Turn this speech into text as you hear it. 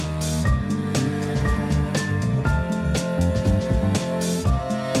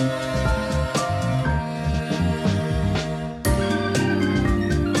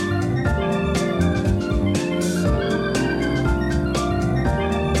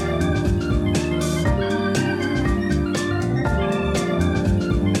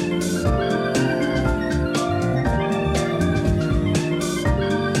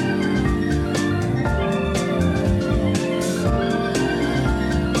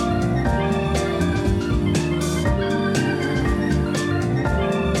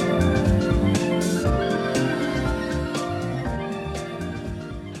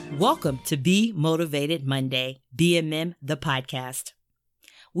Welcome to Be Motivated Monday, BMM the podcast.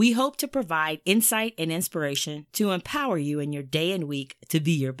 We hope to provide insight and inspiration to empower you in your day and week to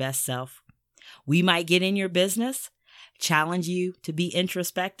be your best self. We might get in your business, challenge you to be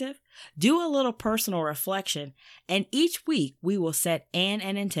introspective, do a little personal reflection, and each week we will set an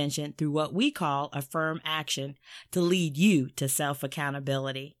intention through what we call affirm action to lead you to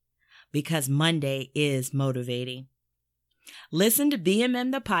self-accountability. Because Monday is motivating. Listen to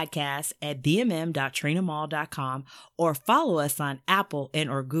BMM the podcast at bmm.trinamall.com or follow us on Apple and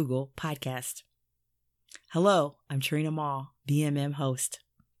or Google Podcast. Hello, I'm Trina Mall, BMM host.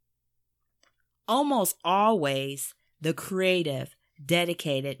 Almost always, the creative,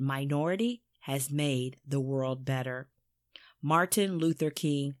 dedicated minority has made the world better. Martin Luther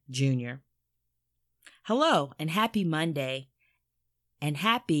King Jr. Hello and happy Monday and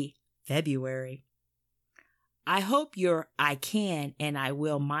happy February. I hope your I can and I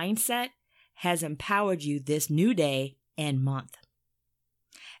will mindset has empowered you this new day and month.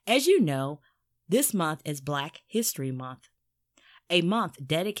 As you know, this month is Black History Month, a month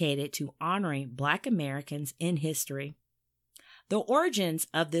dedicated to honoring Black Americans in history. The origins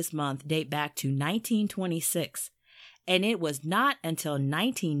of this month date back to 1926, and it was not until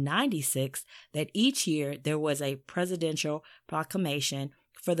 1996 that each year there was a presidential proclamation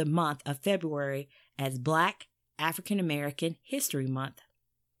for the month of February as Black African American History Month.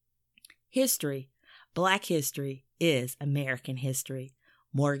 History, Black history is American history.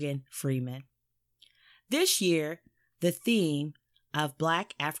 Morgan Freeman. This year, the theme of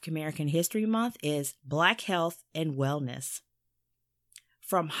Black African American History Month is Black Health and Wellness.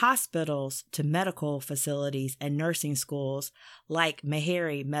 From hospitals to medical facilities and nursing schools like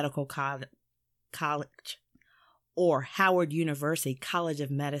Meharry Medical College or Howard University College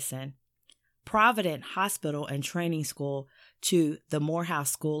of Medicine, Providence Hospital and Training School to the Morehouse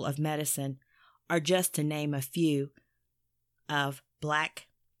School of Medicine are just to name a few of Black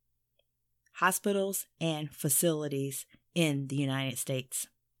hospitals and facilities in the United States.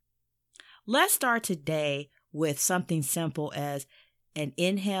 Let's start today with something simple as an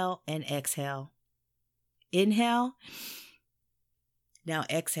inhale and exhale. Inhale, now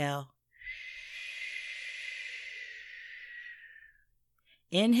exhale.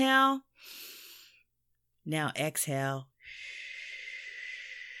 Inhale, now exhale.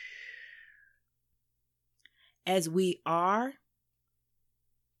 As we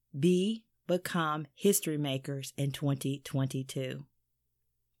become history makers in 2022.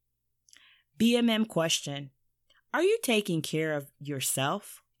 BMM question. Are you taking care of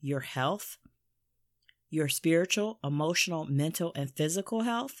yourself, your health, your spiritual, emotional, mental, and physical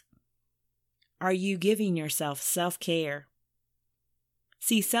health? Are you giving yourself self-care?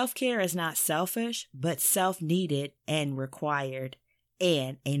 See, self-care is not selfish, but self-needed and required,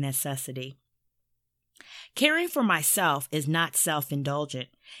 and a necessity. Caring for myself is not self-indulgent.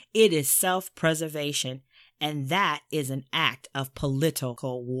 It is self-preservation, and that is an act of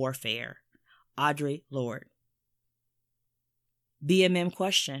political warfare. Audre Lorde. BMM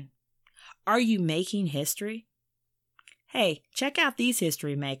question. Are you making history? Hey, check out these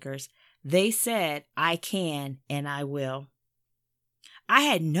history makers. They said, I can and I will. I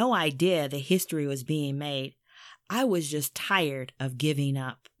had no idea that history was being made. I was just tired of giving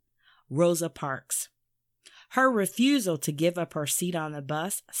up. Rosa Parks. Her refusal to give up her seat on the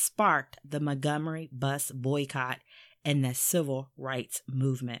bus sparked the Montgomery bus boycott and the civil rights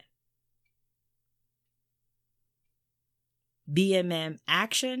movement. BMM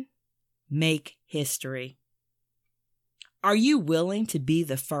action, make history. Are you willing to be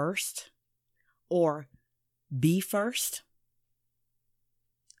the first or be first?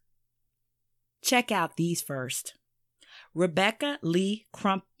 Check out these first. Rebecca Lee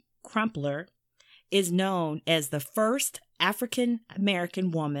Crumpler is known as the first African American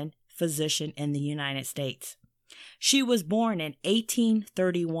woman physician in the United States. She was born in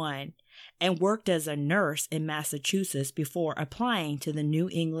 1831 and worked as a nurse in Massachusetts before applying to the New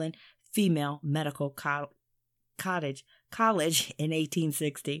England Female Medical College in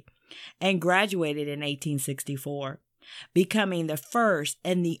 1860 and graduated in 1864. Becoming the first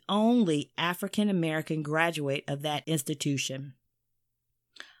and the only African American graduate of that institution.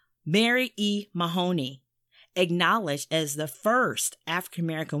 Mary E. Mahoney, acknowledged as the first African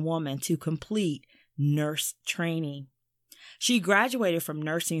American woman to complete nurse training. She graduated from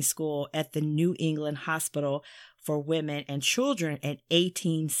nursing school at the New England Hospital for Women and Children in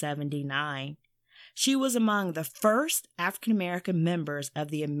 1879. She was among the first African American members of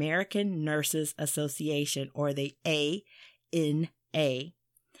the American Nurses Association, or the ANA,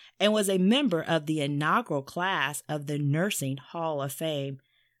 and was a member of the inaugural class of the Nursing Hall of Fame,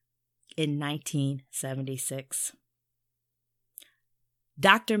 in 1976.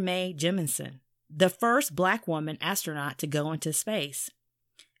 Dr. Mae Jemison, the first Black woman astronaut to go into space,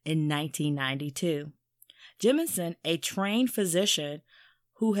 in 1992. Jemison, a trained physician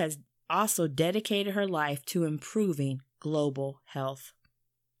who has also dedicated her life to improving global health.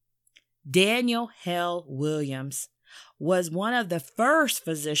 Daniel Hale Williams was one of the first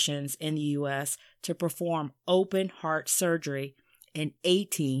physicians in the U.S. to perform open heart surgery in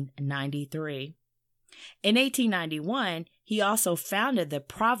 1893. In 1891, he also founded the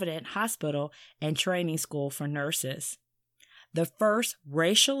Providence Hospital and Training School for Nurses, the first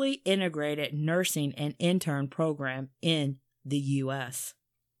racially integrated nursing and intern program in the U.S.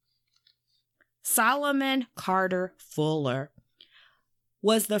 Solomon Carter Fuller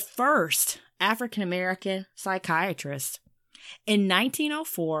was the first African-American psychiatrist. In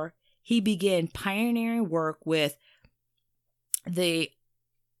 1904, he began pioneering work with the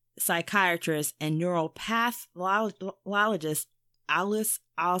psychiatrist and neuropathologist Alice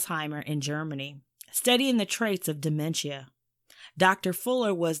Alzheimer in Germany, studying the traits of dementia. Dr.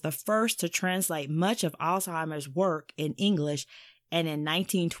 Fuller was the first to translate much of Alzheimer's work in English, and in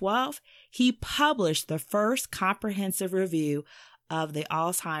 1912, he published the first comprehensive review of the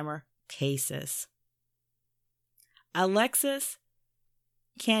Alzheimer cases. Alexis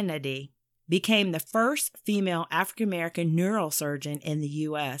Kennedy became the first female African-American neurosurgeon in the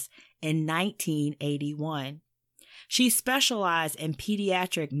U.S. in 1981. She specialized in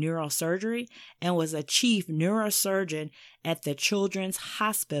pediatric neurosurgery and was a chief neurosurgeon at the Children's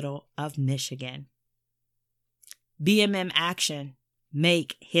Hospital of Michigan. BMM Action.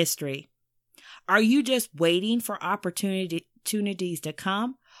 Make history. Are you just waiting for opportunities to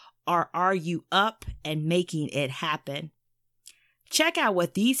come, or are you up and making it happen? Check out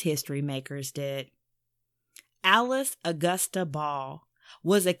what these history makers did. Alice Augusta Ball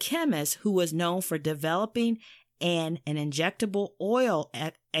was a chemist who was known for developing an injectable oil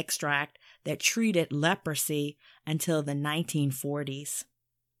extract that treated leprosy until the 1940s.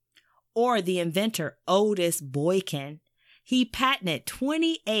 Or the inventor Otis Boykin. He patented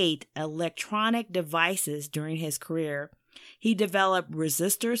 28 electronic devices during his career. He developed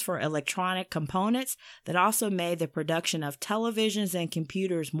resistors for electronic components that also made the production of televisions and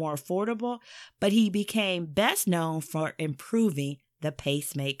computers more affordable, but he became best known for improving the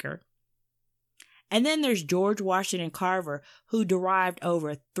pacemaker. And then there's George Washington Carver, who derived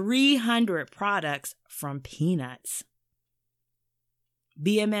over 300 products from peanuts.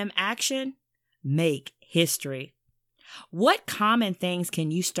 BMM Action. Make history. What common things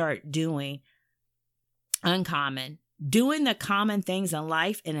can you start doing uncommon? Doing the common things in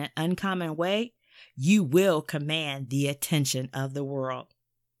life in an uncommon way, you will command the attention of the world.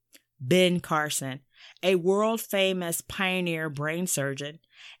 Ben Carson, a world-famous pioneer brain surgeon.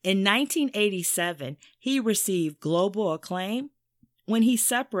 In 1987, he received global acclaim when he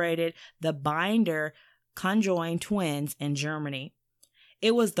separated the Binder conjoined twins in Germany.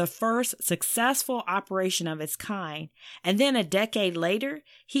 It was the first successful operation of its kind, and then a decade later,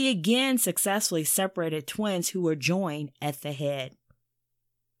 he again successfully separated twins who were joined at the head.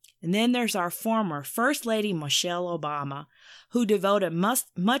 And then there's our former First Lady Michelle Obama, who devoted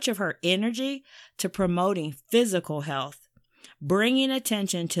much of her energy to promoting physical health, bringing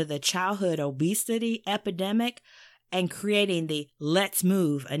attention to the childhood obesity epidemic, and creating the Let's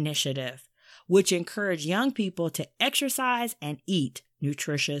Move initiative, which encouraged young people to exercise and eat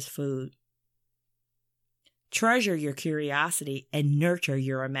nutritious food. Treasure your curiosity and nurture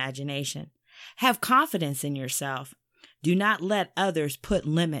your imagination. Have confidence in yourself. Do not let others put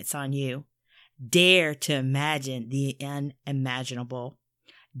limits on you. Dare to imagine the unimaginable.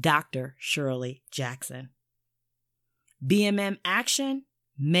 Dr. Shirley Jackson. BMM Action.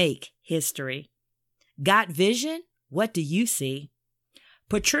 Make history. Got vision? What do you see?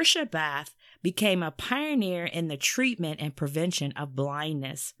 Patricia Bath became a pioneer in the treatment and prevention of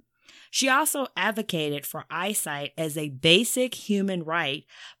blindness. She also advocated for eyesight as a basic human right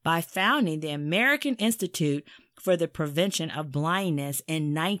by founding the American Institute for the Prevention of Blindness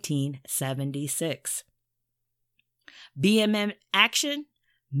in 1976. BMM Action.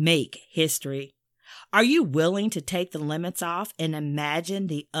 Make history. Are you willing to take the limits off and imagine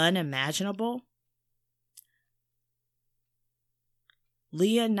the unimaginable?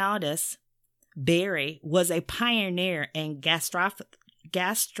 Leonidas Berry was a pioneer in gastroscopy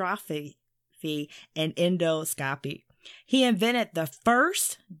and endoscopy. He invented the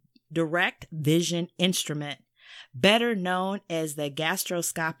first direct vision instrument, better known as the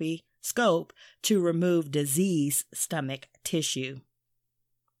gastroscopy scope, to remove diseased stomach tissue.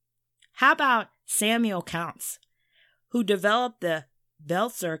 How about Samuel Counts, who developed the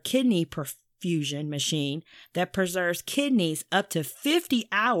Veltzer kidney perfusion machine that preserves kidneys up to 50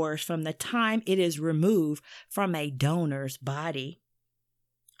 hours from the time it is removed from a donor's body.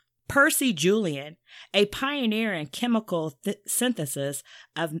 Percy Julian, a pioneer in chemical synthesis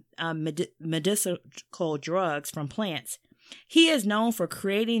of medicinal drugs from plants. He is known for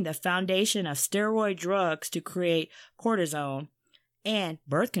creating the foundation of steroid drugs to create cortisone and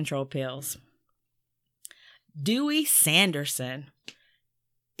birth control pills. Dewey Sanderson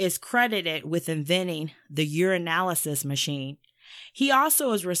is credited with inventing the urinalysis machine. He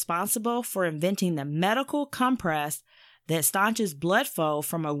also is responsible for inventing the medical compress that staunches blood flow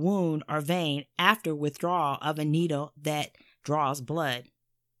from a wound or vein after withdrawal of a needle that draws blood.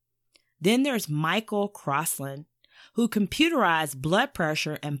 Then there's Michael Crossland, who computerized blood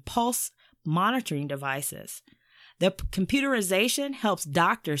pressure and pulse monitoring devices. The computerization helps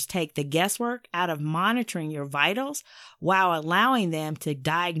doctors take the guesswork out of monitoring your vitals while allowing them to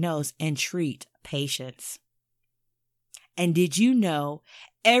diagnose and treat patients. And did you know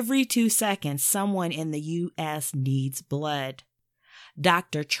every 2 seconds someone in the U.S. needs blood?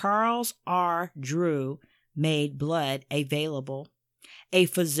 Dr. Charles R. Drew made blood available. A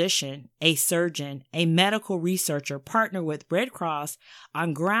physician, a surgeon, a medical researcher partnered with Red Cross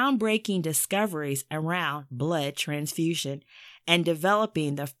on groundbreaking discoveries around blood transfusion and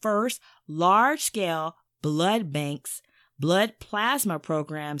developing the first large-scale blood banks, blood plasma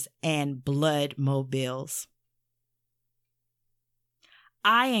programs, and blood mobiles.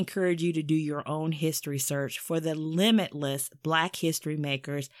 I encourage you to do your own history search for the limitless Black history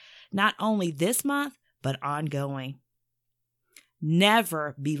makers, not only this month, but ongoing.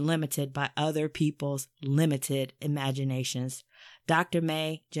 Never be limited by other people's limited imaginations. Dr.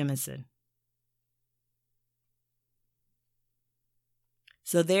 Mae Jemison.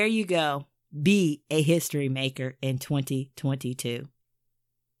 So there you go. Be a history maker in 2022.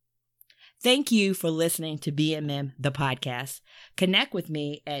 Thank you for listening to BMM, the podcast. Connect with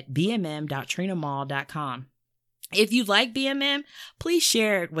me at bmm.trinamall.com. If you like BMM, please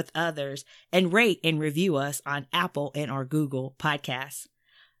share it with others and rate and review us on Apple and or Google Podcasts.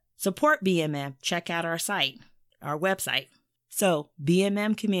 Support BMM. Check out our site, our website. So,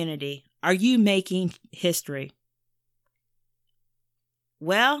 BMM community, are you making history?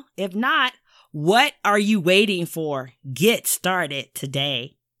 Well, if not, what are you waiting for? Get started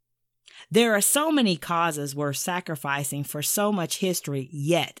today. There are so many causes worth sacrificing for so much history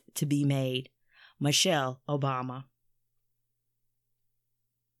yet to be made. Michelle Obama.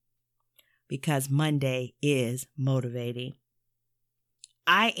 Because Monday is motivating.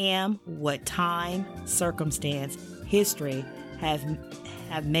 I am what time, circumstance, history have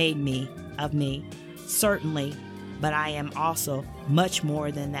made me of me, certainly, but I am also much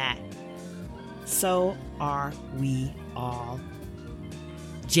more than that. So are we all.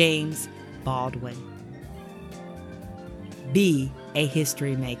 James Baldwin. Be a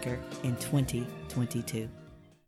history maker in 2022.